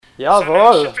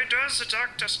Jawohl. Should we do the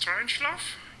Dr.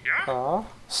 Strangelove? Yeah?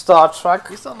 Star Trek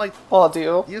You sound like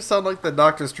audio. the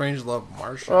Doctor Strangelove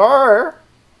Martian. Arr.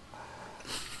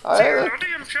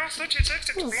 Palladium Pure 36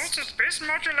 explodes the space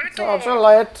modulator.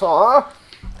 Modulator.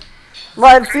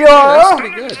 Mein That's Führer.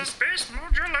 pretty good. The space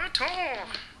modulator.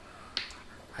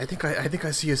 I think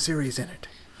I see a series in it.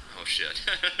 Oh shit.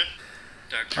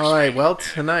 Dr. All right. Strange. Well,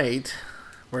 tonight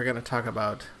we're gonna talk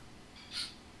about: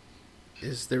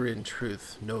 is there in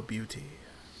truth no beauty?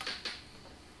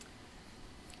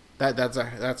 That's a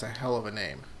hell of a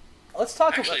name. Let's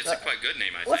talk Actually, about it's a quite good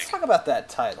name, I Let's think. talk about that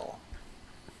title.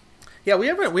 Yeah, we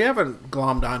haven't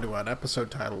glommed onto an episode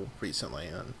title recently,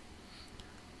 and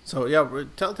so yeah,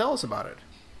 tell us about it.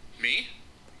 Me?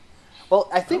 Well,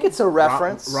 I think it's a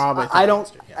reference. Rob, I think I don't.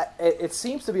 it's- yeah. It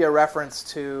seems to be a reference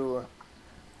to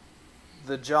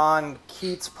the John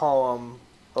Keats poem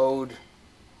 "Ode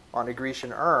on a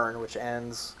Grecian Urn," which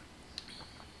ends,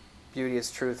 "Beauty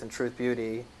is truth, and truth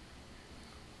beauty.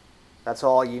 That's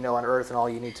all you know on earth, and all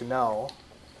you need to know."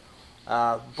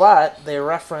 But they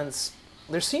reference.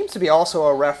 There seems to be also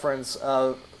a reference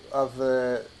of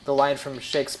the line from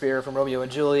Shakespeare from Romeo and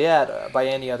Juliet. By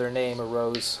any other name, a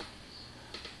rose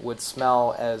would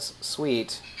smell as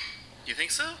sweet. You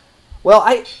think so?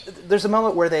 Well, there's a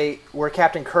moment where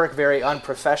Captain Kirk very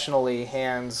unprofessionally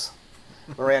hands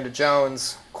Miranda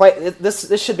Jones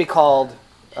this should be called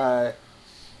Kirk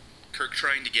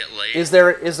trying to get laid? is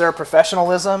there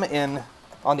professionalism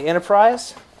on the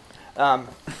Enterprise? No,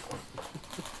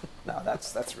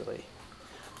 that's really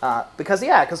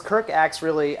because Kirk acts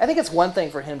really. I think it's one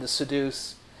thing for him to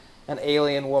seduce an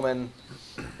alien woman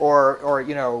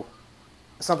or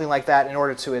something like that in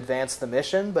order to advance the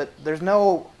mission, but there's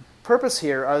no purpose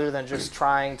here other than just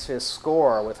trying to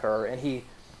score with her, and he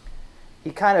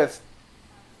kind of,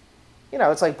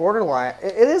 it's like borderline.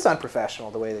 It is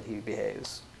unprofessional the way that he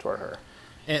behaves toward her.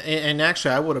 And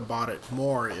actually, I would have bought it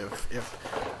more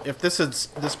if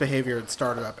this behavior had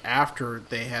started up after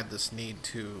they had this need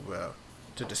to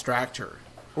distract her.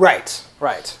 Right.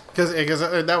 Because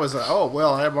that was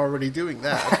I'm already doing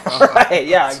that. Right.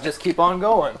 Yeah. Just keep on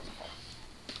going.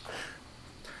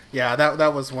 Yeah,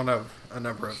 that was one of a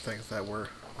number of things that were.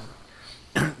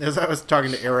 As I was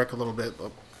talking to Eric a little bit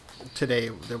today,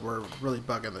 that were really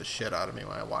bugging the shit out of me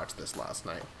when I watched this last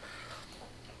night.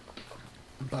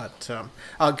 But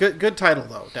good title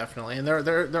though, definitely, and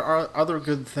there are other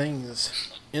good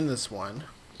things in this one.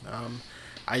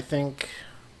 I think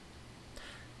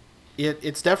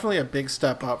it's definitely a big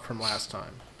step up from last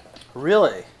time.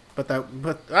 Really. But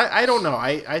I don't know.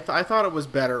 I thought it was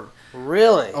better.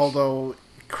 Really. Although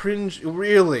cringe,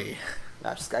 really.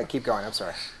 No, just gotta keep going. I'm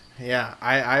sorry. Yeah,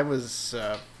 I was.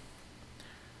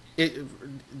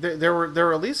 There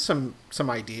were at least some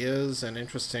ideas and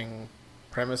interesting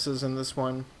premises in this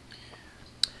one.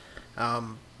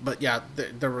 But yeah,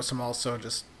 there were some also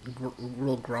just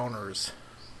real groaners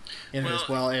in it as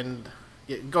well. And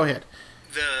go ahead.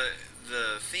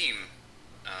 The theme,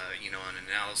 an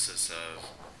analysis of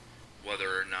whether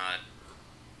or not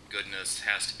goodness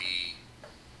has to be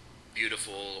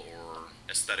beautiful or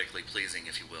aesthetically pleasing,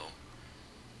 if you will.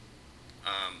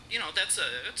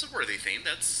 It's a worthy theme.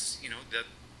 That's that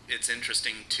it's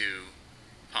interesting to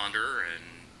ponder,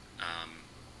 and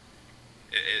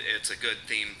it's a good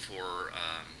theme for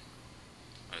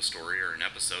a story or an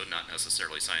episode, not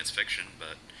necessarily science fiction.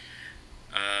 But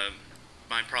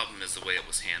my problem is the way it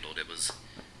was handled. It was,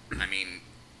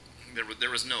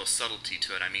 there was no subtlety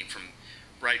to it.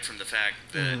 From the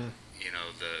fact that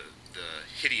the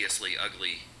hideously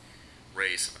ugly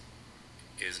race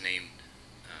is named.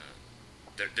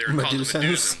 They're called the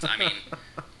Medusans. Medusans.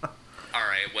 All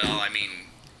right. Well,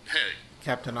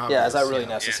 Captain Obvious. Yeah, is that really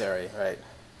necessary? Yeah. Right.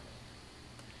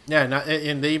 Yeah,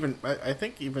 and they even I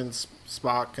think even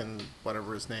Spock and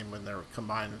whatever his name when they're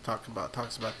combined and talks about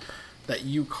that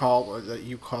you call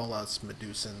us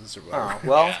Medusans or whatever. Oh,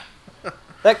 well,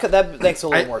 that makes a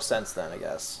little more sense then, I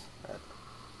guess.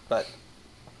 But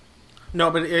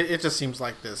no, but it just seems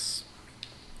like this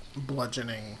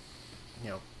bludgeoning,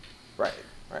 right.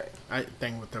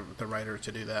 thing with the writer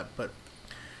to do that. But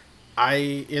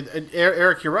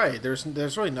Eric, you're right. There's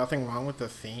really nothing wrong with the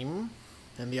theme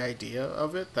and the idea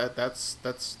of it. That's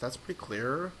pretty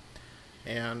clear,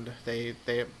 and they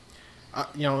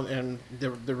and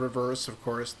the reverse, of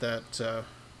course, that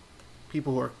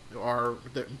people who are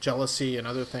jealousy and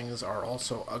other things are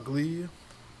also ugly.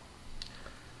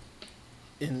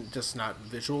 In just not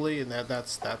visually, and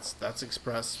that's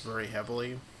expressed very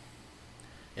heavily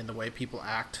in the way people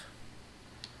act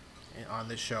on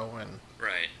this show, and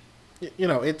right.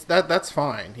 It's that's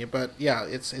fine, but yeah,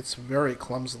 it's very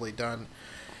clumsily done.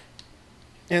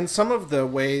 And some of the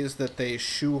ways that they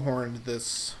shoehorned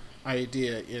this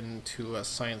idea into a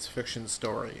science fiction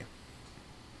story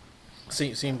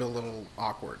seemed a little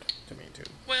awkward to me, too.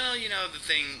 Well, the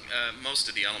thing, most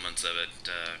of the elements of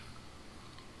it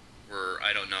were,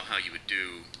 I don't know how you would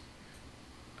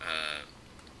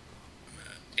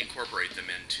incorporate them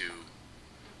into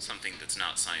something that's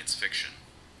not science fiction.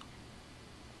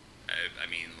 I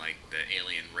mean, like the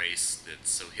alien race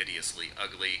that's so hideously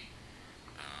ugly.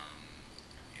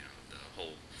 The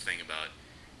whole thing about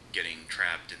getting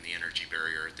trapped in the energy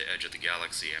barrier at the edge of the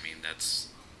galaxy. I mean, that's,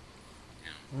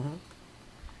 Mm-hmm.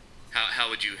 how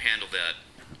would you handle that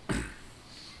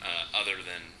other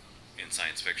than in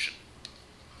science fiction?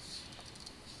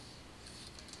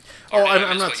 Oh, Or did I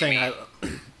I'm miss not what saying you I.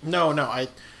 mean? No,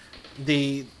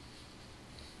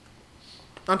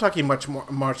 I'm talking much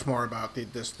more about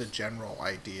the general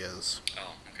ideas,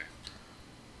 Oh,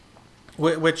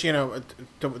 okay. which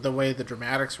the way the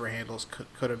dramatics were handled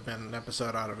could have been an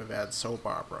episode out of a bad soap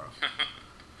opera,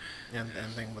 and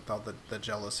thing with all the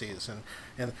jealousies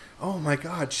and oh my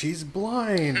God, she's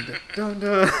blind. Dun,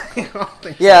 dun,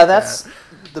 things Yeah, like that's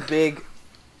that. the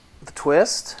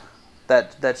twist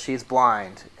that she's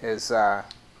blind is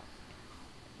not,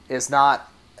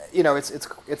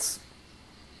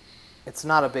 it's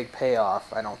not a big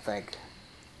payoff, I don't think,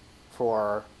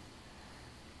 for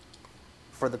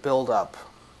the build up.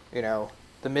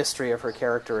 The mystery of her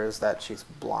character is that she's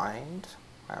blind.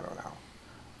 I don't know.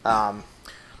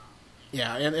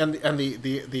 Yeah, and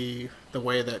the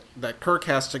way that Kirk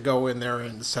has to go in there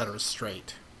and set her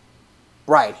straight.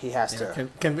 Right, he has to.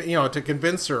 To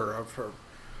convince her of her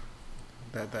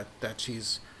that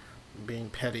she's being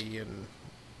petty and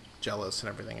jealous and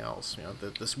everything else.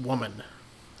 That this woman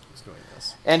is doing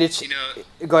this. And it's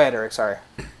go ahead, Eric. Sorry.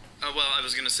 Well, I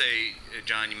was going to say,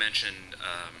 John, you mentioned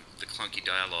the clunky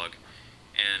dialogue,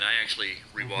 and I actually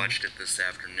rewatched it this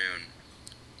afternoon.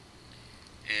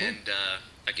 And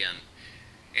again,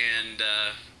 and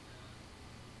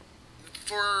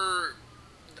for,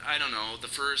 I don't know, the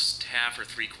first half or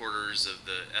 3/4 of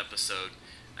the episode,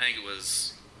 I think it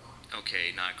was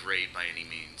okay, not great by any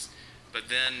means. But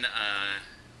then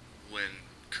when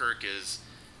Kirk is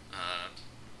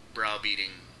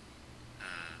browbeating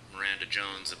Miranda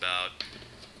Jones about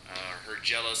her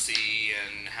jealousy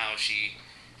and how she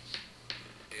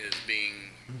is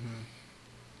being,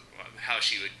 how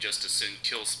she would just as soon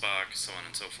kill Spock, so on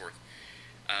and so forth.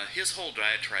 His whole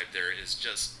diatribe there is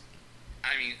just,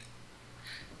 I mean,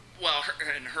 well,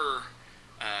 her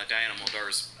Diana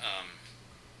Muldaur's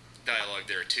dialogue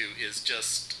there too is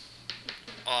just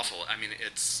awful. I mean,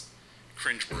 it's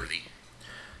cringeworthy.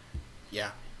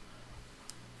 Yeah.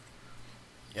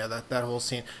 Yeah, that whole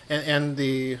scene, and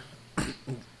the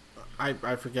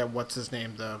I forget what's his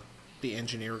name, the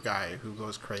engineer guy who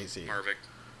goes crazy. Marvick.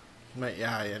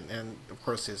 Yeah, and of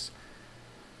course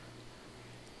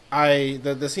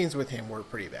the scenes with him were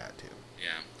pretty bad too.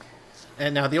 Yeah.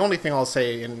 And now the only thing I'll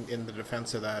say in the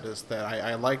defense of that is that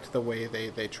I liked the way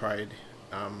they tried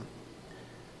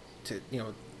to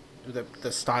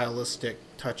the stylistic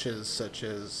touches such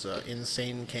as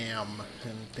insane cam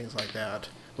and things like that.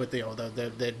 With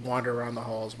they'd wander around the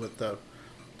halls with the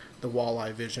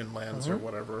walleye vision lens or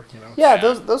whatever. Yeah,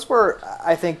 those were,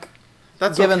 I think,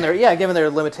 That's given okay. given their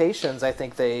limitations, I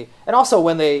think and also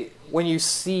when you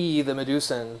see the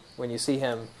Medusan, when you see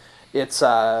him, it's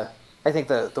I think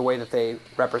the way that they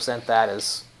represent that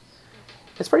is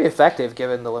it's pretty effective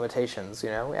given the limitations,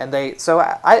 and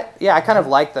I kind of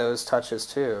like those touches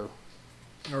too.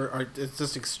 Or it's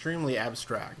just extremely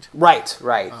abstract. Right,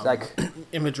 like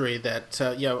Imagery that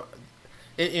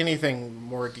anything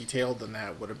more detailed than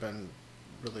that would have been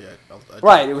really a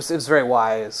right. It was very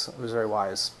wise. It was a very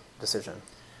wise decision.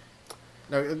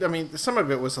 No, I mean, some of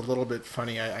it was a little bit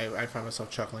funny. I found myself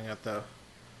chuckling at the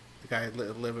guy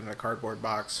living in a cardboard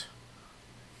box.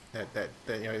 That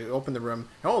you open the room.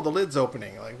 Oh, the lid's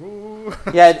opening. Like, ooh.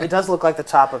 Yeah, it does look like the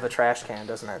top of a trash can,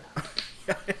 doesn't it?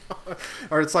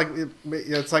 Or it's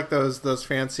like those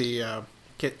fancy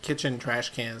kitchen trash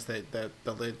cans that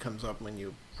the lid comes up when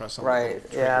you press on. Right.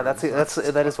 The Yeah,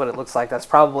 that is what it looks like. That's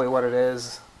probably what it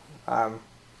is.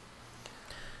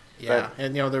 Yeah,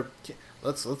 and they're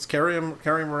let's carry him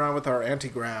around with our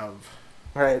anti-grav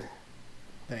Right.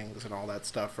 things and all that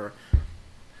stuff,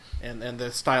 and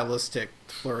the stylistic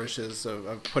flourishes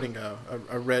of putting a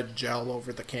red gel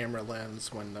over the camera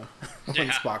lens when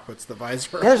Spock puts the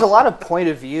visor on. Yeah, there's a lot of point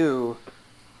of view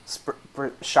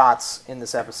shots in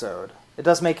this episode. It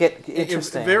does make it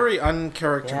interesting. It's very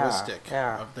uncharacteristic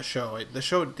Yeah. of the show. The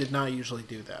show did not usually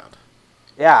do that.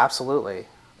 Yeah, absolutely.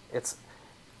 It's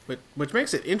Which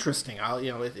makes it interesting.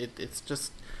 It's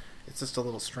just it's just a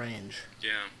little strange. Yeah.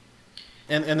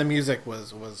 And the music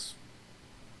was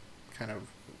kind of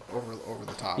over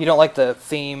the top. You don't like the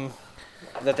theme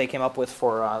that they came up with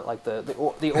for like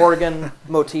the organ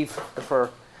motif for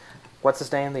what's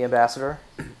his name, the ambassador?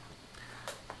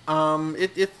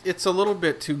 It's a little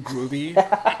bit too groovy.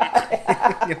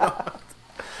 You know,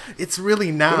 it's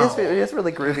really now. It is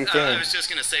really groovy I theme. was just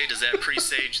gonna say, does that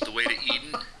presage the way to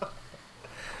Eden?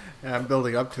 I'm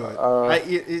building up to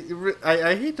it.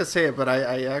 I hate to say it, but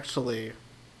I actually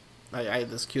had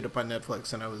this queued up on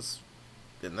Netflix, and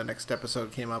and the next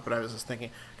episode came up, and I was just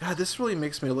thinking, God, this really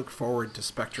makes me look forward to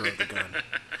Spectre of the Gun.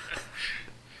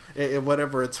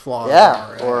 Whatever its flaws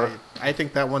are. I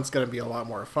think that one's going to be a lot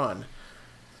more fun.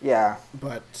 Yeah.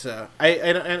 But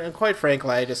and quite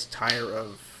frankly, I just tire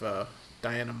of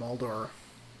Diana Muldaur,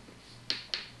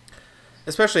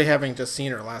 especially having just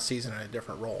seen her last season in a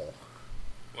different role.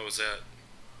 What was that?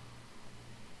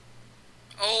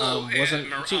 Oh, wasn't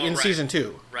she in right. season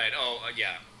 2? Right. Oh,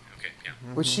 yeah. Okay.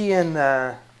 Yeah. Was she in?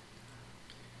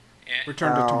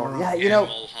 Return to Tomorrow. Yeah, you Anne know.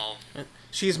 Mulhall.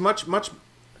 She's much.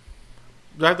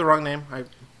 Do I have the wrong name?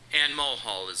 Anne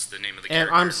Mulhall is the name of the And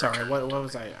character. I'm sorry. Return. What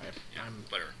was I? Yeah, I'm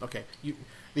whatever. okay.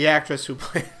 The actress who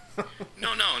played.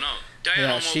 No. Diana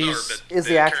Yeah, Muldaur, she's- but Is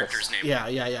the actress. character's name. Yeah.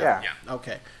 Yeah.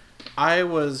 Okay. I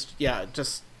was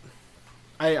just.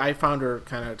 I found her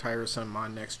kind of tiresome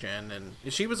on Next Gen, and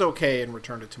she was okay in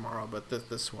Return to Tomorrow, but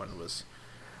this one was.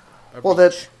 Well,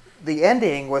 the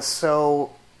ending was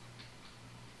so.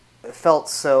 It felt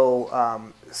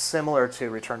so similar to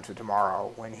Return to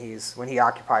Tomorrow when he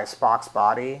occupies Spock's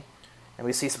body, and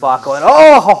we see Spock going,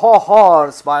 oh, ho, ho, ho,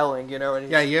 and smiling, you know. And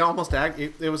Yeah, you almost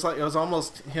it was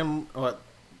almost him.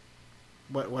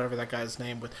 Whatever that guy's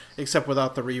name with, except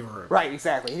without the reverb. Right,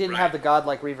 exactly. He didn't Right. have the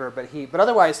godlike reverb, but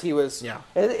otherwise he was. Yeah.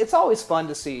 It's always fun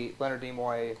to see Leonard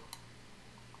Nimoy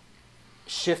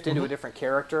shift into a different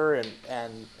character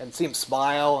and see him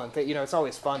smile and it's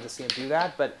always fun to see him do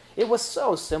that. But it was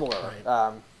so similar.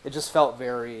 Right. It just felt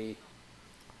very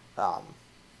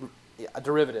a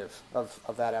derivative of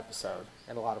that episode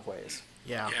in a lot of ways.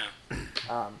 Yeah.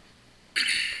 Yeah.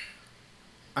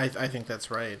 I think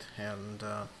that's right, and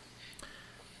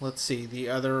let's see the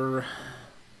other.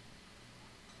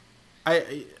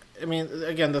 I mean,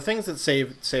 again, the things that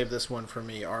save this one for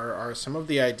me are some of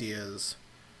the ideas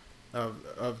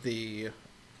of the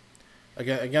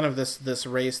again of this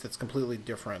race that's completely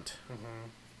different,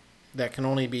 that can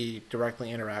only be directly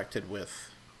interacted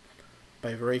with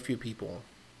by very few people.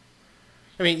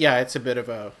 I mean, yeah, it's a bit of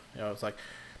a it's like.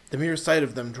 The mere sight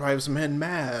of them drives men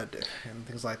mad, and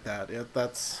things like that.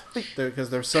 That's because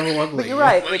they're so ugly. But you're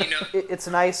right. Well, It's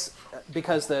nice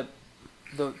because the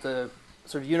sort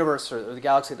of universe or the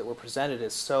galaxy that we're presented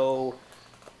is so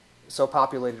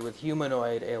populated with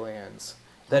humanoid aliens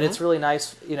that it's really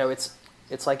nice.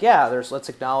 It's like let's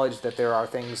acknowledge that there are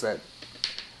things that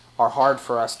are hard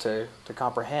for us to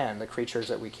comprehend. The creatures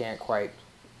that we can't quite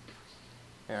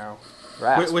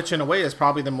grasp. Which, in a way, is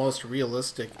probably the most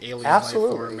realistic alien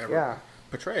Absolutely, life form ever yeah.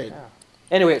 portrayed. Yeah.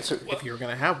 Anyway, so If you were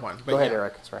going to have one. But go ahead, yeah.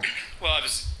 Eric. Sorry. Well,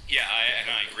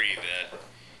 I agree that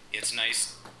it's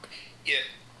nice.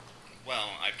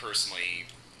 I personally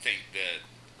think that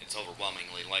it's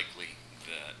overwhelmingly likely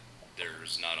that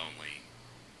there's not only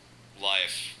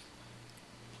life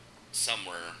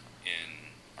somewhere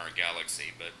in our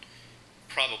galaxy, but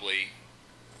probably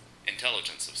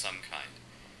intelligence of some kind.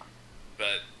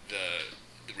 But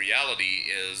the reality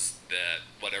is that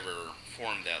whatever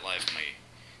form that life may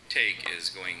take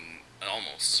is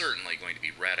almost certainly going to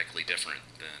be radically different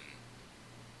than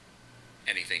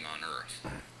anything on Earth.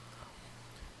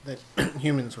 That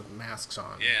humans with masks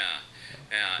on. Yeah.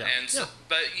 And so, Yeah.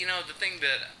 but the thing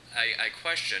that I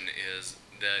question is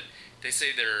that they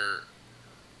say that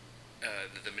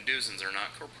the Medusans are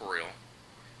not corporeal,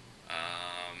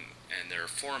 and they're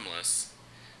formless.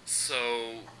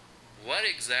 So, what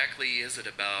exactly is it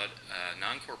about a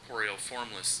non-corporeal,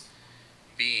 formless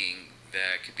being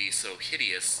that could be so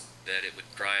hideous that it would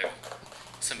drive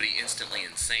somebody instantly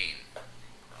insane?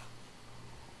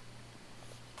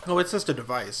 Oh, it's just a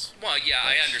device. Well, yeah,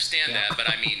 I understand that, but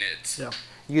I mean, it's Yeah.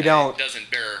 You don't. It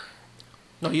doesn't bear.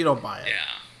 No, you don't buy it.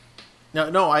 Yeah,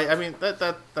 No. I mean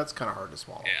that's kind of hard to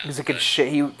swallow. yeah. Because it could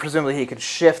but- presumably he could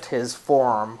shift his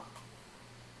form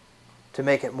to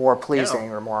make it more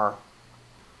pleasing or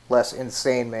less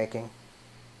insane making.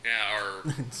 Yeah,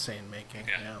 or Insane making.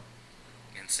 Yeah.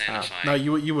 Yeah. insanifying. No,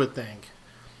 you would think,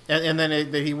 and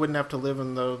then he wouldn't have to live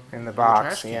in the box.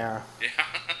 trash can. Yeah. Yeah,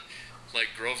 like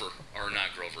Grover, or not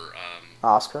Grover,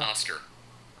 Oscar. Oscar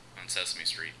on Sesame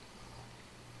Street.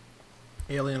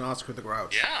 Alien Oscar the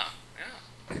Grouch. Yeah.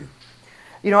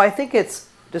 I think it's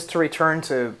just to return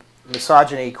to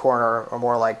misogyny corner, or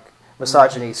more like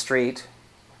misogyny street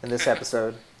in this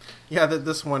episode. Yeah,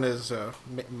 this one is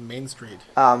Main Street.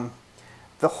 I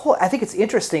think it's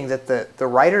interesting that the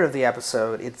writer of the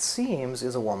episode, it seems,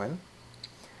 is a woman,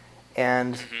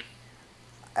 and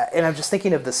I'm just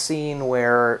thinking of the scene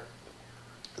where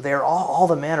they're all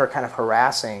the men are kind of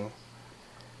harassing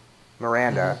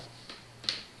Miranda.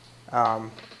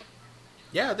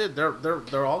 Yeah,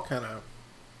 they're all kind of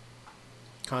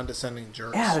condescending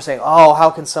jerks. Yeah, they're saying, "Oh, how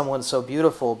can someone so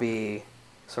beautiful be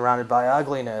surrounded by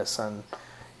ugliness?" And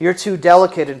you're too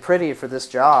delicate and pretty for this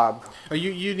job. Oh,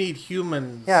 you need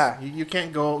humans. Yeah. You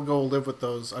can't go live with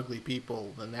those ugly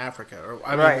people in Africa, or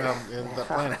in the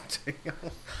planet.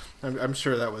 I'm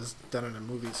sure that was done in a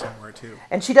movie somewhere too.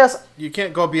 And she does. You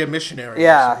can't go be a missionary.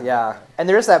 Yeah. And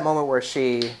there's that moment where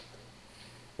she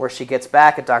gets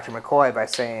back at Dr. McCoy by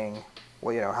saying,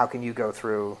 "Well, how can you go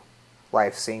through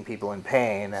life seeing people in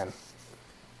pain?" And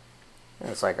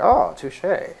it's like, oh, touche.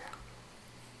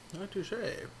 Not touche.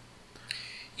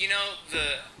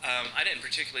 I didn't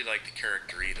particularly like the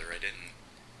character either. I didn't.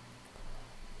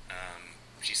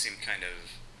 She seemed kind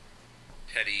of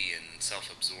petty and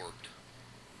self-absorbed,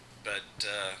 but.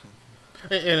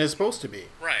 And it's supposed to be.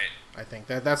 Right. I think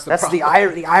that's the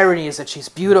problem. The irony is that she's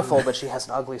beautiful, but she has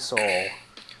an ugly soul.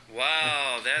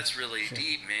 Wow, that's really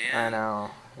deep, man. I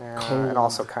know. Yeah, and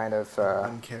also kind of.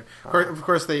 Of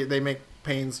course, they make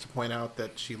pains to point out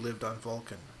that she lived on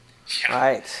Vulcan. Yeah.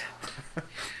 Right.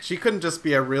 She couldn't just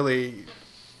be a really,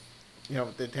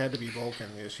 it had to be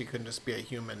Vulcan. She couldn't just be a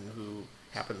human who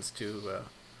happens to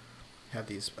have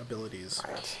these abilities.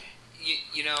 Right.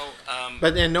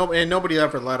 But nobody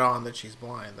ever let on that she's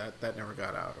blind. That never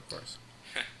got out, of course.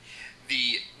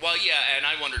 And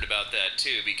I wondered about that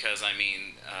too, because I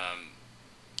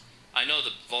know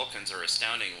the Vulcans are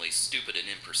astoundingly stupid and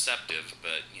imperceptive,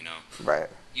 but right.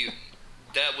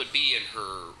 That would be in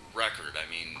her record.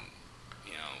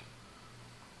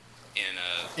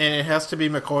 And it has to be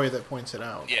McCoy that points it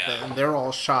out. Yeah. And they're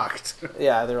all shocked.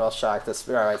 Yeah, they're all shocked.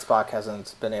 Spock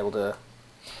hasn't been able to.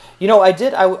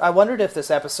 I wondered if this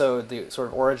episode, the sort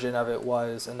of origin of it,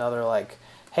 was another like,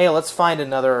 hey, let's find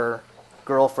another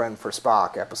girlfriend for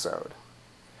Spock episode.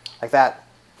 Like that.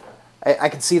 I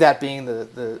can see that being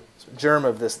the germ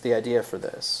of this, the idea for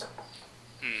this.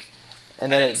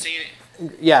 And then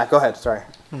yeah, go ahead. Sorry.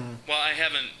 Well, I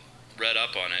haven't read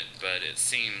up on it, but it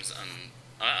seems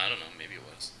I don't know. Maybe it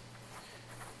was.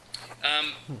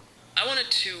 I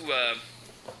wanted to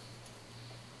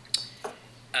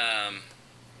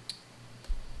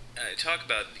talk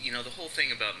about the whole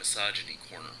thing about misogyny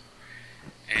corner,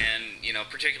 and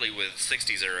particularly with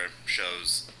 '60s era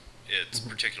shows, it's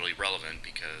particularly relevant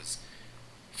because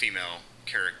female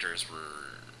characters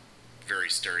were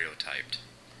very stereotyped.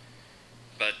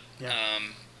 But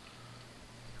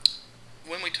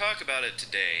when we talk about it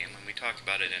today, and when we talk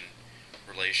about it in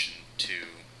relation to,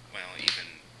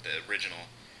 even the original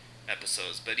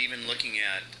episodes, but even looking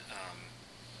at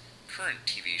current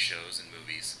TV shows and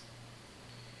movies,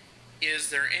 is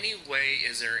there any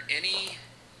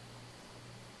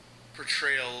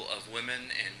portrayal of women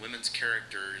and women's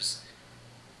characters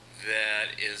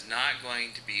that is not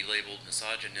going to be labeled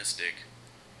misogynistic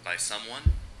by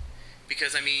someone?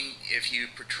 Because, if you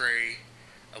portray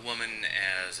a woman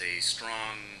as a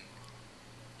strong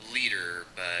leader,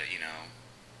 but,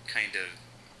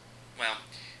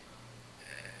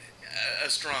 a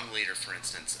strong leader, for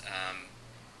instance,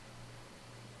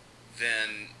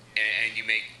 then, and you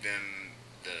make them,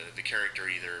 the character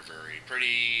either very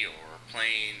pretty or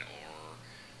plain or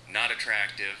not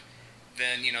attractive,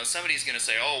 then, somebody's going to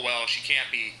say, oh, well, she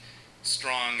can't be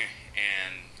strong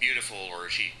and beautiful, or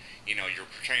she, you're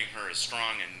portraying her as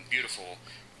strong and beautiful,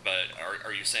 but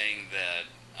are you saying that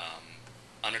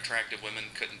unattractive women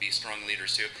couldn't be strong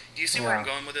leaders too? Do you see where I'm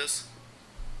going with this?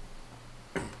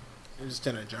 Just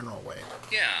in a general way.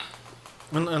 Yeah.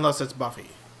 Unless it's Buffy.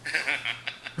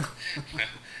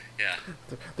 Yeah.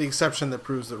 The exception that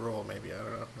proves the rule, maybe. I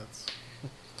don't know.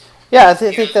 Yeah, I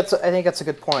think that's a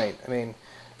good point.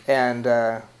 And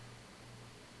I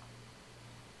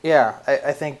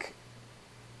think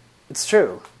it's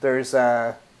true. There's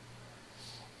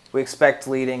we expect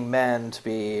leading men to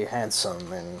be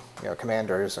handsome and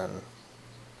commanders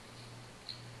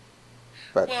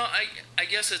but well, I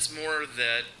guess it's more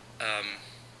that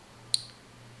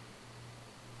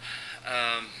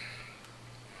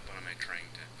what am I trying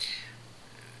to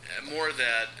more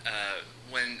that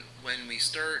when we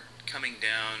start coming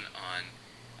down on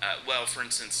for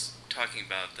instance, talking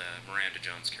about the Miranda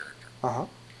Jones character. Uh-huh.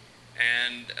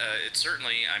 And it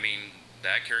certainly,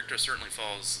 that character certainly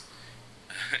falls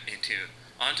into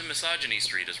onto Misogyny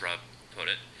Street, as Rob put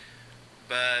it.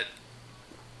 But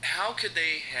how could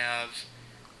they have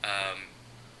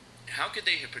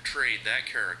portrayed that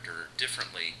character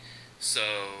differently so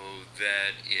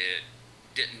that it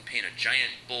didn't paint a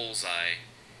giant bullseye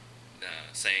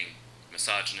saying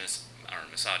misogynist or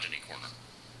misogyny corner?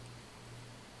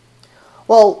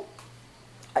 Well,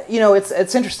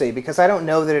 it's interesting because I don't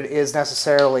know that it is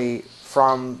necessarily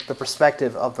from the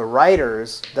perspective of the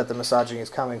writers that the misogyny is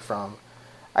coming from.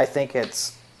 I think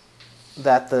it's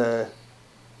that the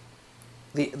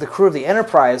crew of the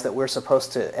Enterprise that we're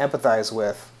supposed to empathize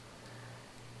with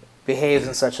behaves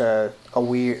in such an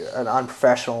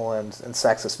unprofessional and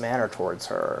sexist manner towards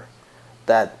her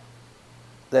that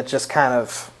just kind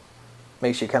of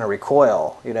makes you kind of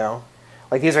recoil,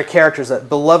 Like these are characters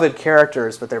beloved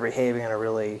characters, but they're behaving in a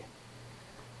really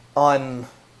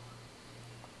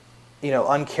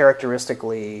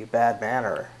uncharacteristically bad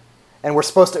manner. And we're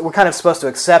kind of supposed to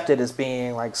accept it as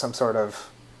being like some sort of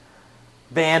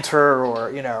banter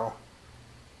or, no.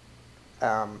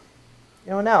 And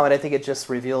I think it just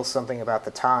reveals something about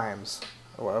the times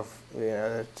of,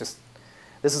 just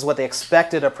this is what they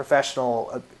expected a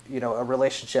professional, a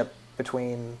relationship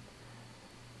between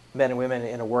men and women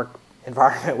in a work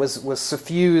environment was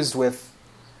suffused with,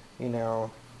 some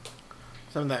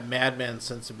of that Mad Men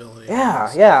sensibility.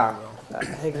 Yeah. I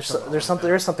think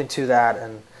there's something to that,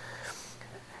 and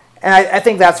I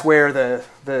think that's where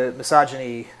the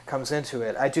misogyny comes into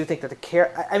it. I do think that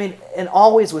and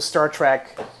always with Star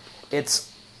Trek,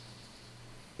 it's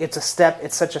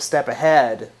such a step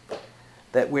ahead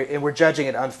that we're judging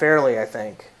it unfairly, I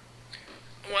think.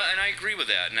 Well, and I agree with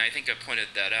that, and I think I pointed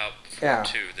that out before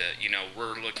too. That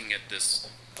we're looking at this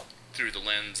through the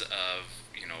lens of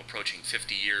approaching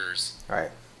 50 years,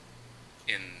 right?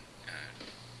 In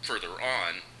further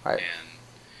on, right? And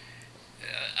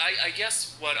I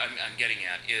guess what I'm getting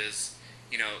at is,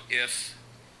 if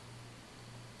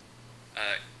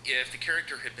the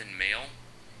character had been male,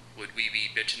 would we be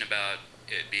bitching about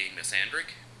it being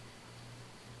misandric?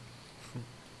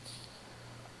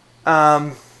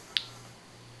 I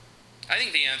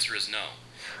think the answer is no.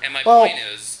 And my point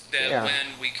is that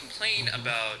when we complain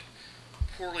about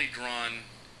poorly drawn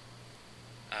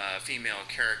female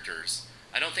characters,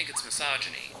 I don't think it's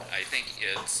misogyny. I think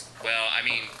it's,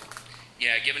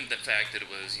 given the fact that it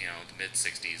was, the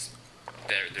mid-'60s,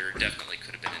 there definitely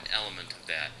could have been an element of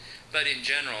that. But in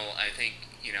general, I think,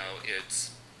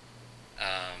 it's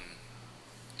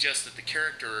just that the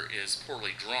character is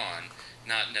poorly drawn,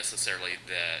 not necessarily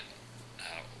that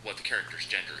what the character's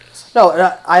gender is. No,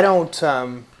 I don't.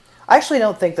 I actually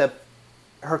don't think that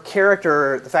her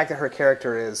character, the fact that her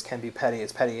character can be petty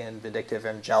and vindictive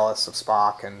and jealous of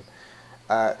Spock, and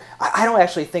I don't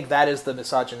actually think that is the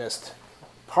misogynist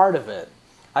part of it.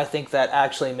 I think that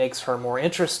actually makes her more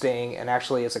interesting, and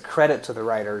actually is a credit to the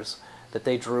writers that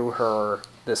they drew her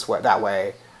that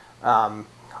way.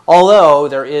 Although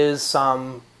there is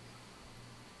some,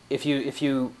 if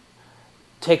you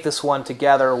take this one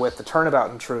together with the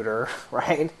Turnabout Intruder,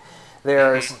 right?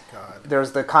 There's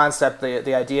the concept,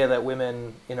 the idea that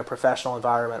women in a professional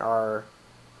environment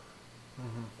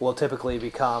will typically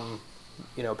become,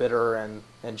 bitter and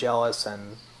jealous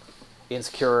and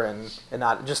insecure and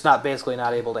not basically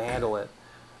not able to handle it.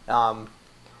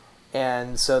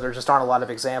 And so there just aren't a lot of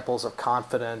examples of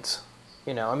confident,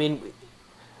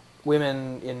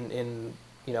 women in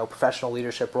professional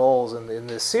leadership roles in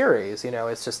this series.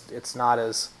 It's not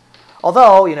as,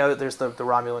 although there's the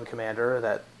Romulan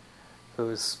commander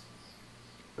who's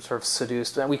sort of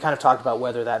seduced, and we kind of talked about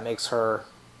whether that makes her,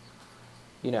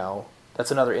 that's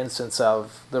another instance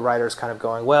of the writers kind of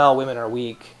going, well, women are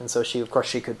weak, and so she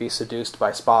could be seduced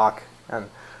by Spock, and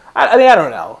I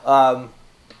don't know,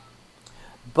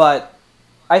 but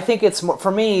I think it's more,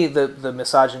 for me, the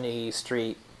Misogyny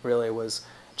Street really was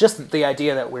just the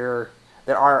idea that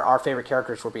our favorite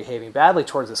characters were behaving badly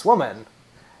towards this woman,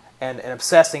 and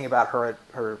obsessing about her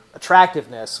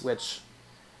attractiveness, which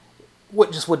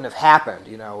just wouldn't have happened,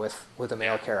 with a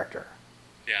male character.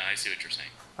 Yeah, I see what you're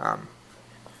saying.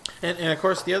 And of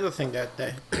course, the other thing that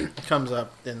comes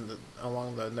up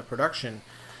along the production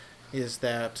is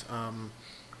that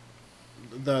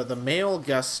the male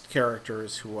guest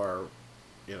characters who are,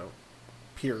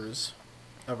 peers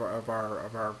of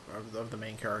the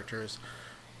main characters,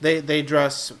 they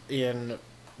dress in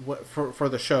for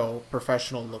the show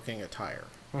professional looking attire.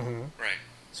 Mm-hmm. Right.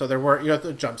 So they're wearing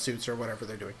the jumpsuits or whatever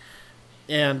they're doing,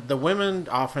 and the women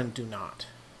often do not.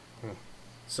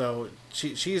 So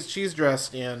she's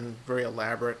dressed in very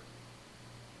elaborate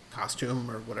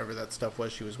costume or whatever that stuff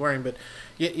was she was wearing, but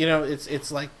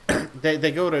it's like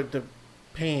they go to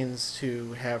pains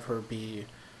to have her be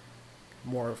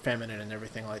more feminine and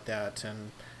everything like that,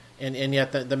 and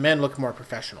yet the men look more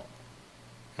professional.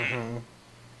 Mm-hmm.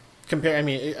 I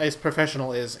mean, as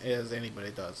professional as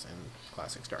anybody does in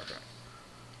classic Star Trek.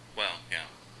 Well, yeah.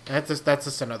 That's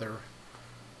just another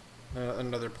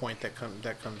point that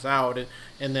comes out,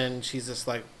 and then she's just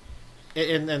like,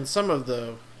 and some of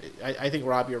the, I think,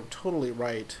 Rob, you're totally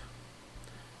right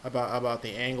about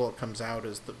the angle it comes out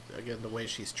is the way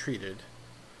she's treated,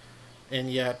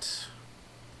 and yet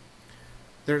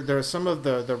there's some of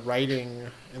the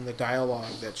writing and the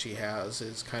dialogue that she has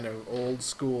is kind of old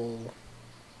school,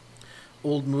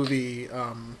 old movie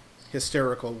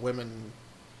hysterical women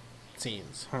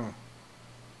scenes.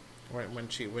 When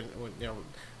you know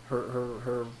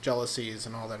her jealousies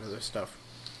and all that other stuff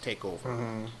take over.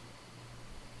 Mm-hmm.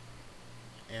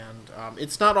 And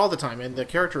it's not all the time, and the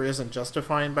character isn't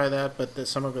justified by that, but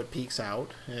some of it peeks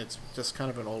out, and it's just kind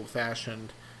of an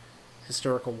old-fashioned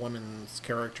historical woman's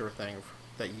character thing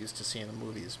that you used to see in the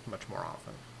movies much more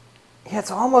often. Yeah,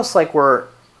 it's almost like we're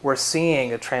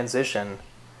seeing a transition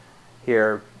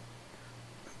here,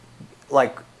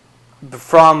 like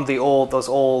from those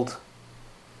old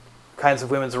kinds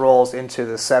of women's roles into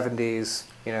the 70s,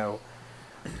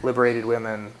 liberated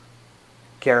women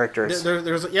characters.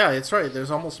 There's it's right.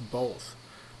 There's almost both,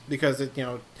 because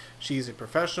she's a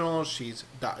professional.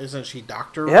 Isn't she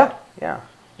doctor? Yeah.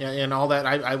 And all that.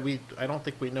 I don't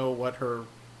think we know what her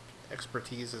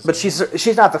expertise is. But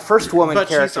she's not the first woman But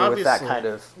character she's with that kind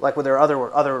of, like, with there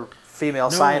are other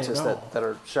female scientists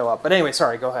that show up. But anyway,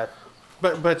 sorry, go ahead.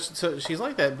 But so she's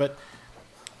like that. But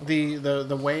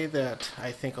the way that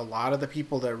I think a lot of the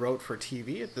people that wrote for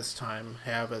TV at this time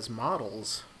have as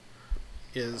models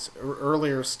is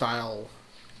earlier style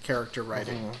character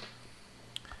writing.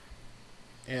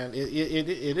 And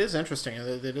it is interesting.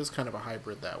 It is kind of a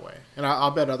hybrid that way. And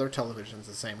I'll bet other televisions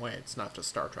the same way. It's not just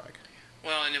Star Trek.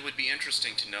 Well, and it would be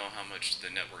interesting to know how much the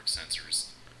network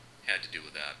censors had to do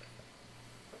with that.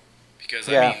 Because,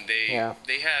 I mean,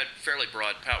 they had fairly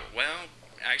broad power. Well,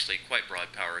 actually, quite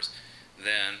broad powers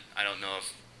then. I don't know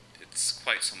if it's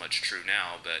quite so much true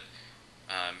now, but,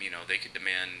 they could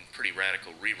demand pretty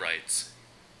radical rewrites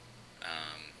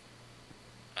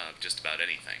of just about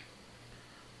anything.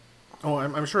 Oh,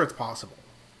 I'm sure it's possible.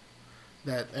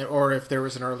 Or if there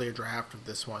was an earlier draft of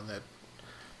this one that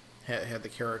had the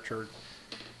character,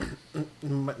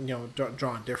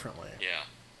 drawn differently. Yeah.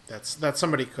 That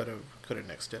somebody could have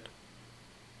nixed it.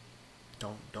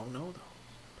 Don't know though.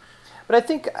 But I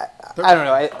think I don't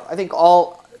know. I think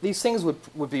all these things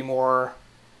would be more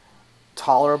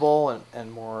tolerable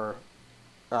and more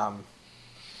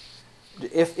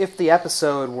if the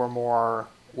episode were more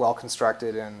well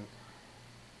constructed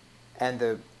and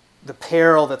the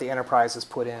peril that the Enterprise has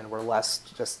put in were less,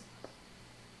 just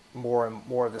more and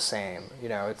more of the same.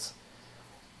 It's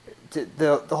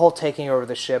the whole taking over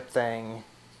the ship thing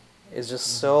is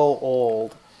just so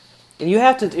old. And you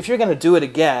have to, if you're going to do it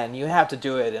again, you have to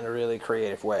do it in a really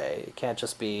creative way. It can't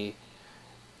just be,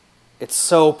 it's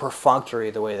so perfunctory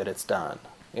the way that it's done,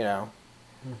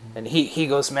 And he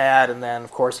goes mad, and then,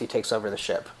 of course, he takes over the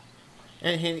ship.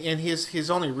 And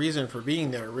his only reason for being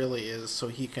there really is so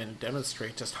he can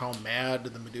demonstrate just how mad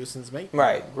the Medusans make him.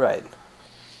 Right.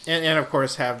 And of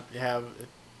course have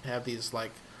these,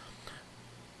 like,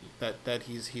 that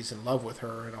he's in love with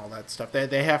her and all that stuff.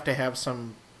 They have to have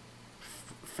some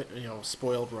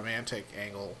spoiled romantic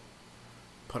angle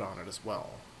put on it as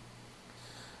well.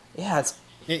 Yeah, it's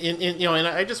and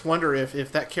I just wonder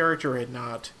if that character had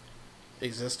not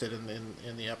existed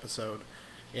in the episode,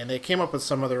 and they came up with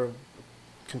some other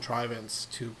contrivance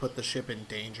to put the ship in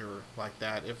danger like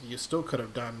that, if you still could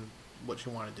have done what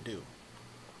you wanted to do.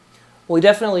 Well, we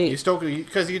definitely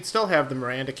because you'd still have the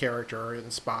Miranda character and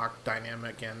Spock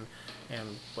dynamic and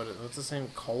what's his name,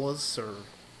 Colas, or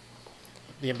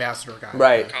the ambassador guy,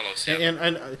 right? Carlos,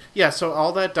 yeah. So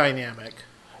all that dynamic.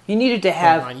 You needed to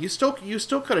have. You still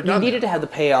could have done. You needed to have the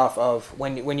payoff of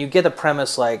when you get the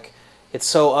premise, like, it's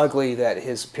so ugly that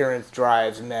his appearance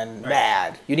drives men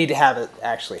mad. You need to have it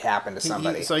actually happen to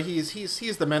somebody. So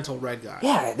he's the mental red guy.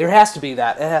 Yeah, there has to be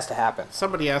that. It has to happen.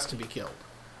 Somebody has to be killed,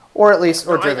 or at least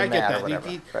driven I get mad that. or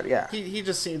whatever. But yeah, he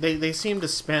just they seem to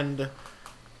spend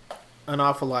an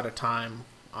awful lot of time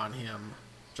on him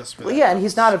just for. Well, yeah, and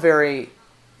he's not a very.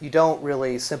 You don't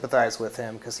really sympathize with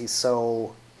him because he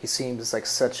seems like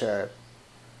such a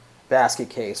basket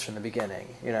case from the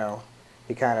beginning.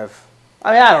 He kind of.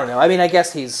 I mean, I don't know. I mean, I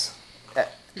guess he's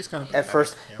kind of at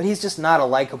first, but he's just not a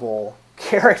likable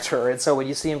character. And so when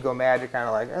you see him go mad, you're kind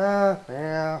of like,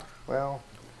 yeah, well.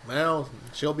 Well,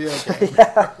 she'll be okay.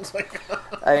 Yeah. It's like,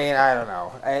 I mean, I don't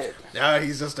know. no,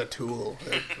 he's just a tool.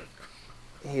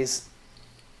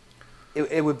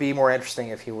 It would be more interesting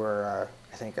if he were,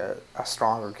 I think, a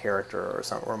stronger character or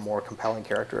something, or a more compelling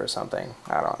character or something.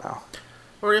 I don't know.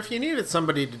 Or if you needed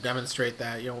somebody to demonstrate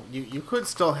that, you could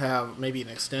still have maybe an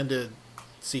extended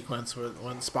sequence when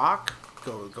Spock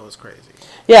goes crazy.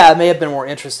 Yeah, it may have been more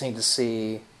interesting to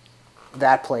see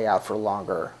that play out for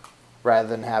longer, rather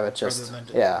than have it just.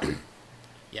 Yeah.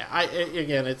 Yeah.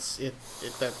 That's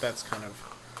kind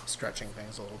of stretching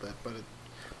things a little bit, but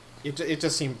it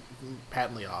just seemed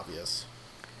patently obvious.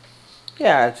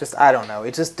 Yeah, it just, I don't know.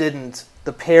 It just didn't,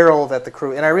 the peril that the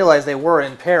crew, and I realized they were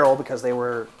in peril because they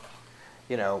were,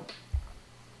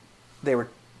 they were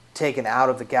taken out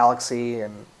of the galaxy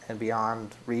and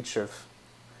beyond reach of,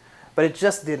 but it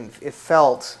just didn't, it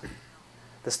felt,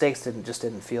 the stakes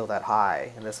didn't feel that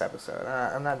high in this episode.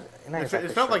 I'm not exactly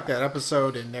It felt sure. like that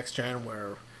episode in Next Gen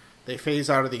where they phase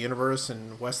out of the universe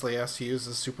and Wesley has to use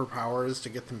his superpowers to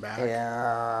get them back.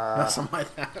 Yeah. Something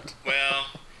like that. Well,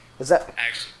 Is that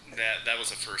actually, that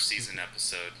was a first season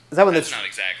episode. Is that when That's the- not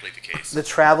exactly the case. the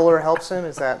Traveler helps him?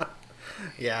 Is that?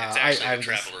 Yeah. It's actually I the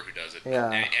Traveler who does it. Yeah.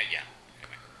 Yeah.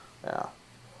 Yeah.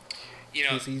 You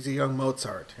know, He's a young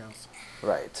Mozart. Yes.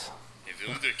 Right.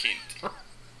 Wunderkind.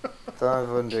 The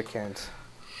Wunderkind.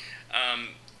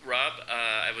 Rob,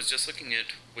 I was just looking at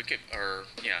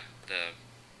the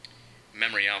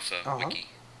Memory Alpha wiki,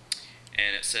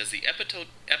 and it says the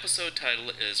episode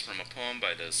title is from a poem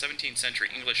by the 17th century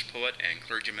English poet and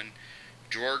clergyman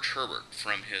George Herbert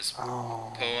from his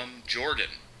poem Jordan,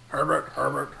 Herbert.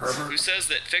 who says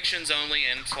that fictions only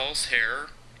and false hair,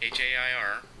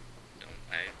 Hair,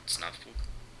 it's not the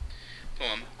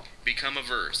poem, become a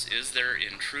verse. Is there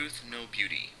in truth no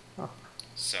beauty? Oh.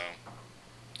 So,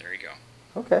 there you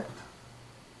go. Okay.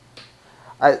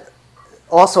 I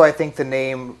think the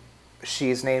name,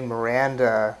 she's named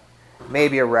Miranda, may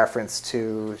be a reference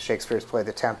to Shakespeare's play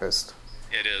The Tempest.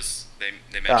 It is. They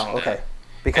mentioned Oh, okay. that.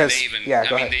 Because, And they even, yeah,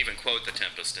 go ahead. they even quote The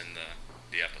Tempest in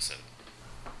the episode.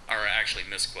 Or actually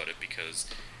misquote it because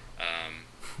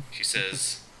she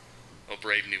says, "Oh,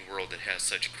 brave new world that has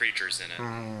such creatures in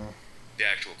it." The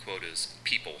actual quote is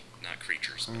people, not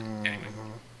creatures. But anyway.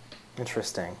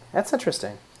 Interesting. That's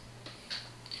interesting.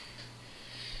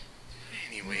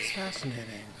 Anyway. It's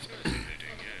fascinating.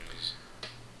 Yes.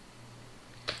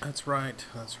 That's right.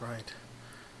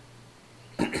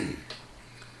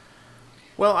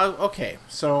 Well, okay.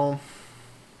 So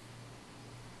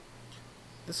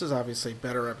this is obviously a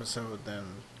better episode than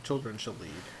Children Shall Lead.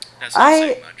 That's not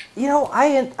saying much.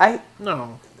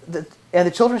 No. And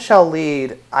The Children Shall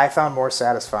Lead, I found more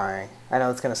satisfying. I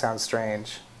know it's going to sound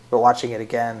strange, but watching it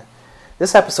again,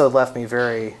 this episode left me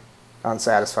very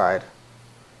unsatisfied.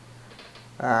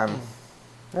 I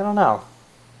don't know.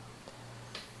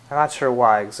 I'm not sure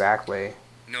why exactly.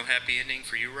 No happy ending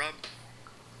for you, Rob?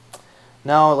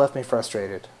 No, it left me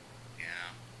frustrated. Yeah.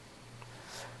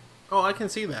 Oh, I can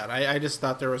see that. I just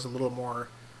thought there was a little more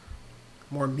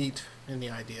meat in the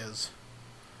ideas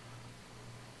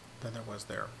than there was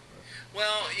there.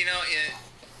 Well,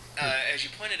 as you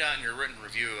pointed out in your written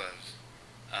review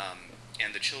of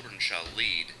And the Children Shall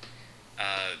Lead,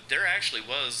 there actually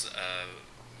was a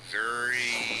very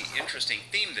interesting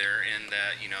theme there in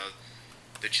that,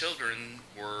 the children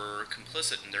were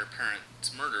complicit in their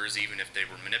parents' murders, even if they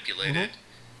were manipulated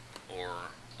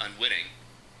or unwitting.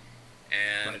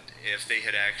 And Right. if they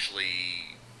had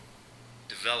actually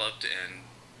developed and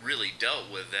really dealt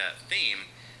with that theme,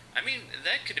 I mean,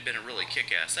 that could have been a really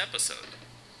kick-ass episode.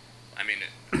 I mean,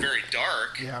 very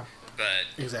dark, Yeah, but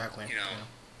exactly.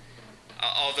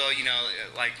 although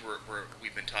like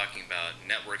we've been talking about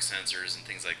network censors and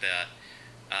things like that,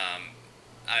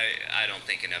 I don't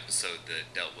think an episode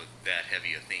that dealt with that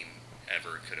heavy a theme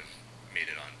ever could have made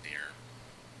it on the air.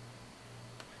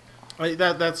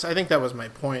 I think that was my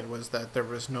point, was that there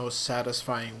was no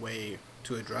satisfying way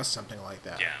to address something like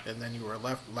that. Yeah. And then you were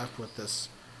left with this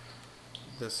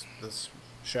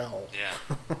shell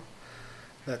Yeah.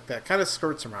 that kind of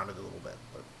skirts around it a little bit.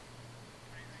 But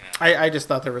Yeah. I just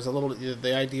thought there was a little,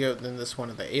 the idea in this one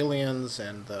of the aliens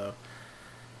and the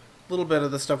little bit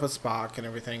of the stuff with Spock and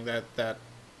everything that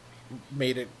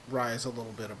made it rise a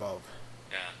little bit above.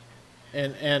 Yeah.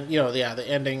 And the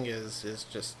ending is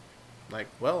just like,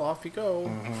 well, off you go.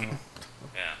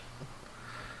 Yeah.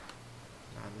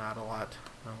 Not a lot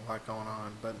going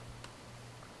on, but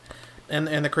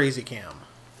and the crazy cam,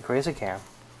 The Crazy Cam.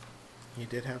 you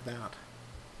did have that,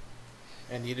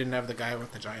 and you didn't have the guy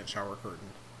with the giant shower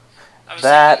curtain. I was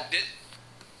That- thinking,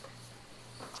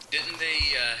 didn't they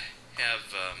have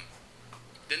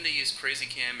didn't they use Crazy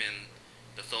Cam in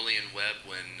the Tholian web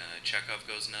when Chekhov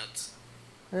goes nuts.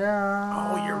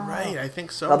 Yeah. Oh, you're right. I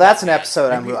think so. Well, that's an episode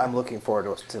Maybe- I'm looking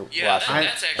forward to Yeah, watching.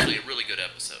 that's actually a really good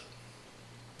episode.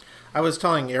 I was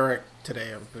telling Eric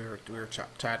today, we were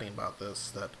chatting about this,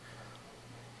 that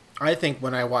I think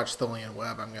when I watch Tholian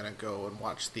Web, I'm going to go and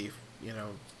watch the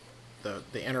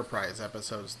Enterprise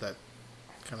episodes that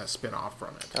kind of spin off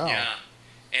from it. Oh. Yeah,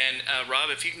 and Rob,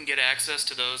 if you can get access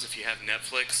to those, if you have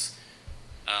Netflix,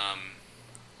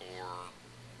 or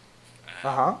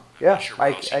I'm Yeah, not sure where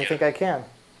I else you get think it, I can.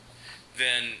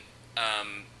 then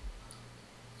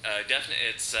definitely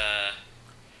it's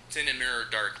in A Mirror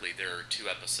Darkly. There are 2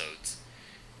 episodes,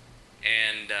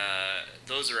 and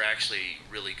those are actually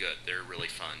really good. They're really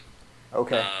fun.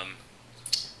 Okay.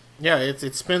 Yeah,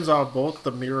 it spins off both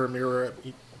the mirror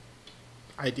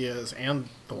ideas and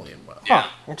Tholian Web. Yeah.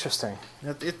 Interesting.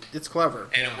 It's clever.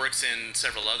 And yeah. it works in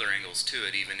several other angles too.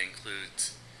 It even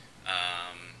includes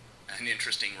an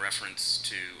interesting reference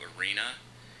to Arena,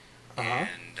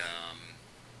 and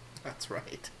That's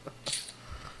right. I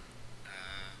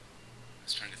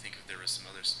was trying to think if there was some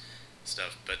other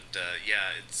stuff, but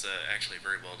yeah, it's actually a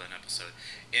very well done episode.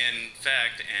 In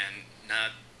fact, and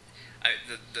not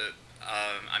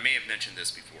I may have mentioned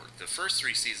this before. The first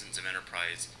 3 seasons of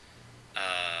Enterprise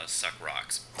suck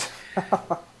rocks.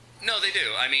 No, they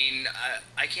do. I mean,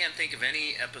 I can't think of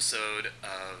any episode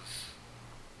of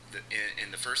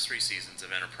in the first 3 seasons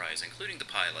of Enterprise, including the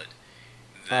pilot,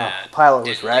 that the pilot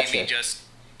was didn't leave me ratchet.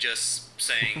 just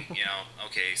saying,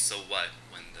 okay, so what,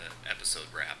 when the episode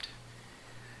wrapped.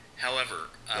 However,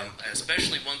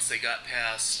 especially once they got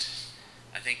past,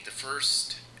 I think the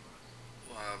first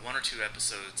 1 or 2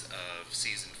 episodes of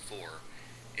season 4,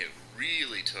 it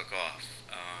really took off.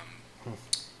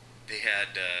 They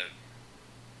had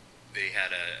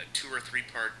a 2 or 3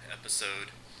 part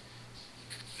episode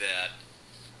that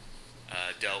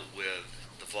dealt with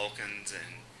the Vulcans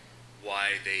and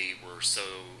why they were so.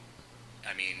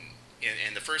 I mean,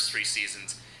 in the first 3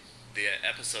 seasons, the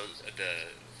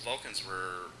Vulcans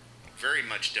were very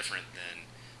much different than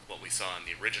what we saw in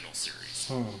the original series.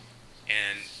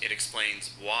 And it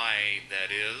explains why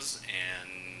that is,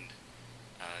 and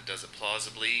does it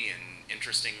plausibly and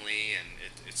interestingly, and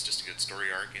it's just a good story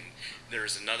arc. And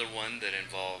there's another one that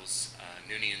involves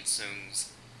Noonien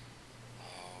Soong's,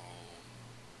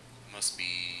 must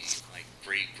be like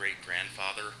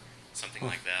great-great-grandfather, something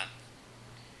like that.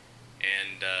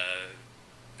 And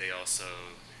they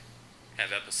also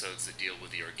have episodes that deal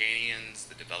with the Organians,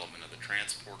 the development of the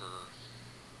transporter.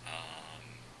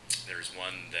 There's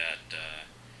one that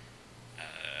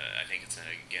I think it's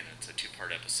a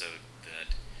 2-part episode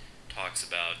that talks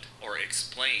about or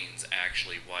explains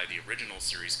actually why the original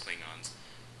series Klingons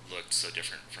looked so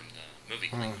different from the movie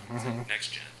Klingons in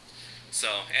Next Gen. So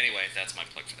anyway, that's my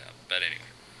plug for that. But anyway.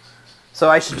 So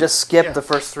I should just skip the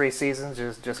first 3 seasons,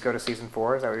 just go to season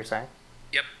 4. Is that what you're saying?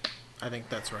 Yep. I think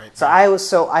that's right. So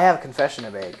I have a confession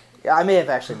to make. Yeah, I may have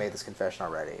actually made this confession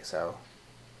already. So,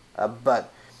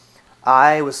 but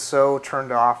I was so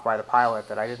turned off by the pilot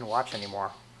that I didn't watch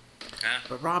anymore.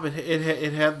 But Rob,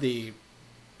 it had the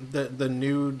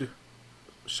nude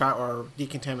shot or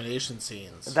decontamination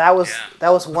scenes. That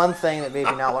was one thing that made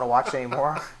me not want to watch it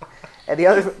anymore. And the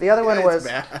other one was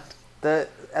bad.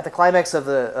 at the climax of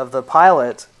the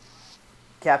pilot,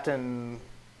 Captain,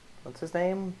 what's his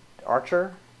name?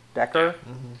 Decker? Archer.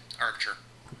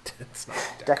 It's not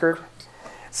Deckard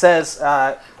says,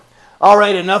 "All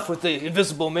right, enough with the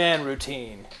Invisible Man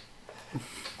routine."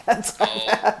 That's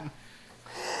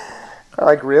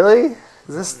like, really?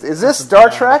 Is this Star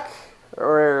Trek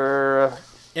or?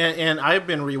 And I've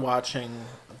been rewatching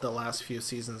the last few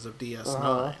seasons of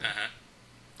DS9,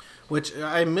 which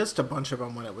I missed a bunch of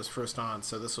them when it was first on,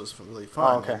 so this was really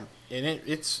fun. Oh, okay. And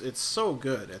it's so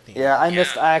good at the end. Yeah,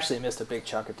 I actually missed a big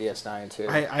chunk of DS9 too.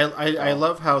 I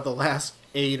love how the last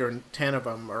 8 or 10 of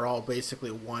them are all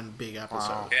basically one big episode.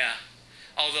 Wow. Yeah.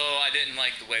 Although I didn't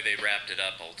like the way they wrapped it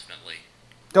up ultimately.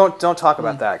 Don't talk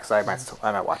about that because I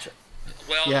might watch it.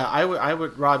 Well, Yeah, I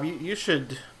would Rob, you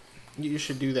should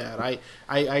do that.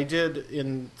 I did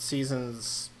in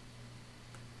seasons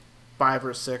 5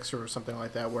 or 6 or something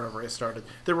like that, wherever I started.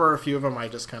 There were a few of them I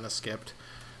just kind of skipped,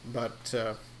 but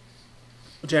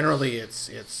generally it's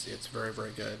very,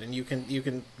 very good, and you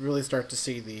can really start to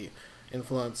see the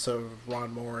influence of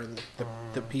Ron Moore and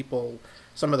the people,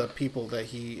 some of the people that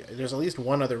there's at least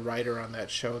one other writer on that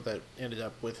show that ended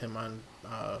up with him on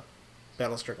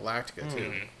Battlestar Galactica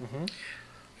too.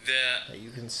 You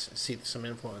can see some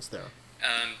influence there.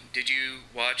 Did you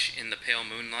watch In the Pale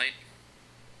Moonlight,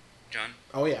 John?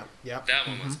 Oh yeah. That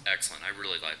one was excellent. I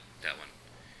really liked that one.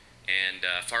 And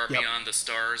Far Yep. Beyond the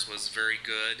Stars was very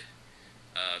good.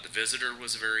 The Visitor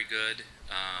was very good.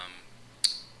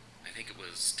 I think it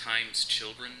was Time's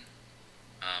Children.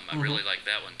 I really like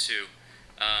that one too.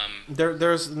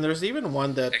 There's even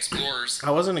one that Explorers.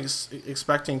 I wasn't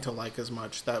expecting to like as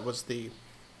much. That was the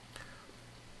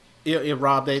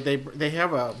Rob. They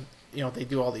have a they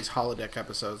do all these holodeck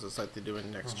episodes. It's like they do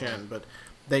in Next Gen, but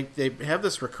they have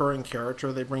this recurring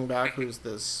character they bring back who's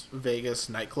this Vegas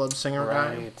nightclub singer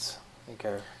guy. Right.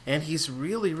 Okay. And he's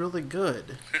really, really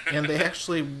good. And they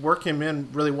actually work him in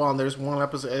really well. And there's one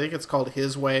episode, I think it's called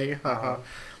His Way.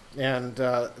 And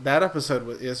that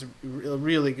episode is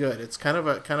really good. It's kind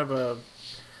of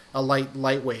a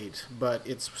lightweight, but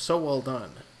it's so well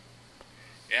done.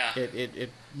 Yeah. It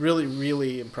really,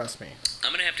 really impressed me.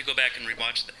 I'm gonna have to go back and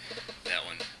rewatch that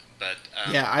one. But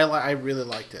yeah, I really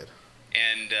liked it.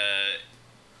 And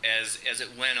as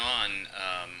it went on,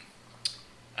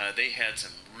 they had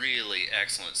some really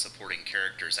excellent supporting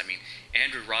characters. I mean,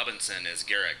 Andrew Robinson as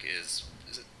Garrick is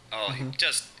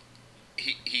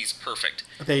he's perfect.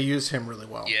 They use him really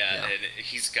well. Yeah. And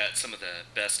he's got some of the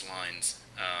best lines.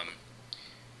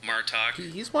 Martok.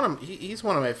 He's one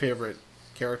of my favorite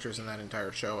characters in that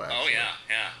entire show. Actually. Oh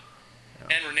yeah.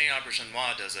 And Rene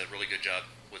Auberjonois does a really good job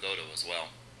with Odo as well.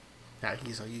 Yeah,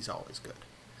 he's always good.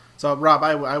 So Rob,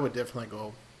 I would definitely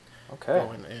go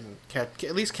and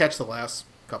at least catch the last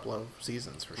couple of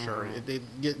seasons for sure.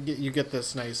 You get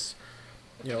this nice,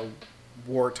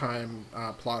 wartime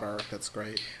plot arc that's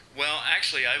great. Well,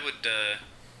 actually, I would.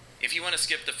 If you want to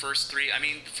skip the first three, I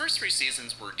mean, the first three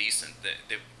seasons were decent.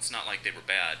 It's not like they were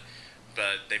bad,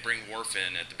 but they bring Worf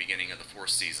in at the beginning of the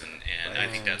fourth season, and I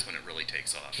think that's when it really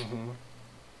takes off.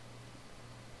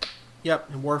 Yep,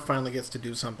 and Worf finally gets to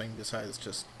do something besides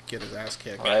just get his ass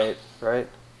kicked. Right.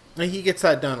 And he gets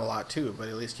that done a lot too, but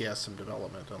at least he has some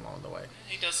development along the way.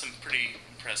 He does some pretty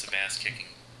impressive ass kicking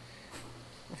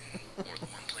in more than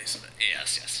one place, but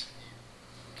yes.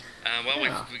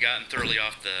 We've gotten thoroughly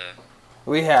off the.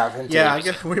 We have, indeed. Yeah, I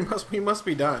guess we must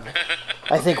be done.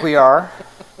 I think we are.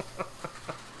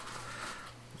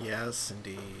 Yes,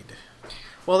 indeed.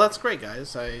 Well, that's great,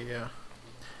 guys.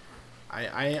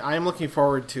 I'm looking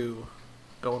forward to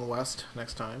going west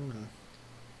next time. And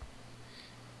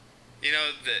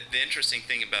the interesting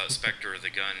thing about Spectre of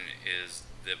the Gun is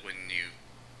that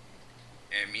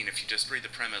if you just read the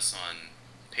premise on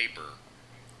paper,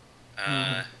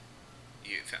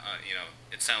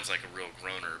 it sounds like a real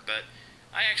groaner, but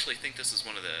I actually think this is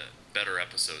one of the better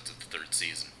episodes of the third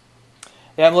season.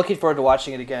 Yeah, I'm looking forward to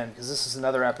watching it again because this is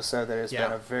another episode that has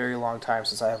been a very long time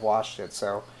since I have watched it.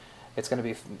 So it's going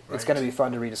to be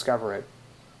fun to rediscover it.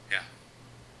 Yeah.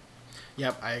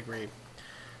 Yep, I agree.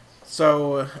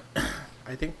 So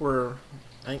I think we'll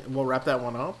wrap that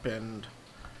one up, and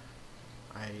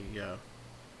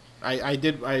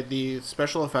the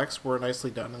special effects were nicely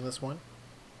done in this one.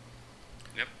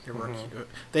 Yep.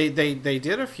 They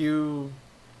did a few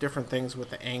different things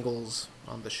with the angles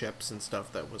on the ships and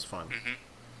stuff that was fun.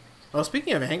 Well,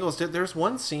 speaking of angles, there's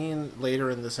one scene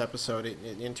later in this episode,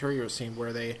 an interior scene,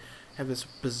 where they have this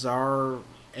bizarre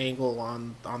angle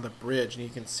on the bridge, and you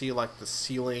can see like the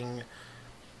ceiling,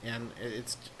 and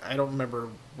I don't remember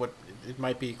what it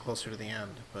might be closer to the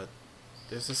end, but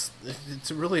there's this.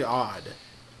 It's really odd.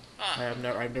 I've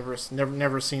never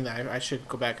seen that. I should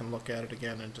go back and look at it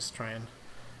again and just try and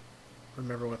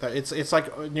remember what that. It's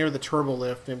like near the turbo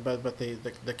lift, but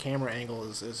the camera angle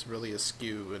is really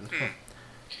askew, and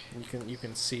you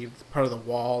can see part of the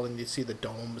wall, and you see the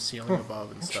dome ceiling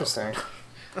above and stuff. Interesting.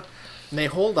 And they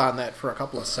hold on that for a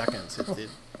couple of seconds.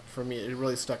 For me, it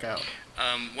really stuck out.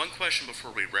 One question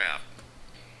before we wrap.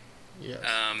 Yes.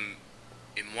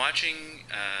 In watching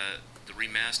the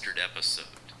remastered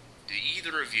episode, did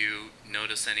either of you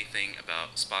notice anything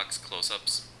about Spock's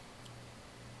close-ups?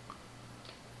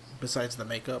 Besides the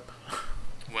makeup?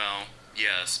 Well,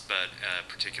 yes, but a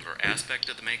particular aspect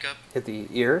of the makeup? Hit the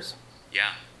ears?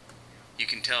 Yeah. You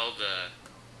can tell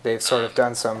They've sort of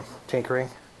done some tinkering.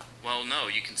 Well, no,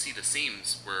 you can see the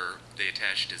seams where they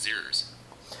attached his ears.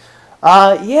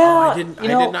 Yeah. I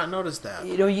did not notice that.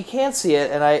 You can see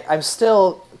it, and I'm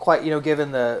still quite,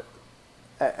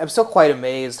 I'm still quite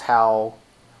amazed how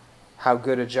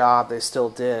good a job they still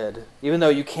did, even though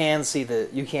you can see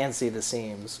the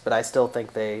seams. But I still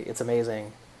think it's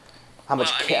amazing how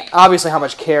much obviously how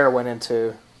much care went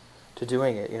into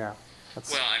doing it.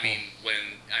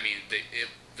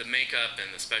 The makeup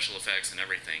and the special effects and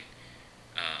everything,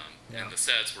 and the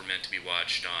sets were meant to be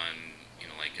watched on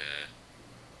like a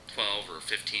 12 or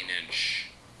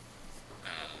 15-inch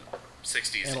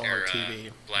 60s Analog era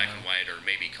TV. black and white or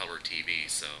maybe color TV.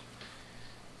 So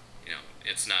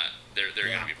it's not there. There are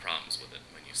going to be problems with it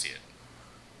when you see it.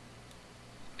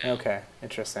 now. Okay,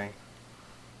 interesting.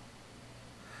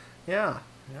 Yeah.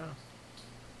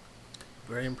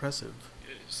 Very impressive.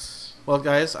 Yes. Well,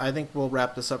 guys, I think we'll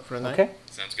wrap this up for tonight. Okay.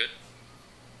 Sounds good.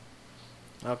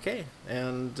 Okay,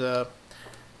 and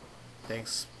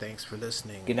thanks for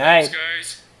listening. Good night. Thanks,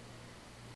 guys.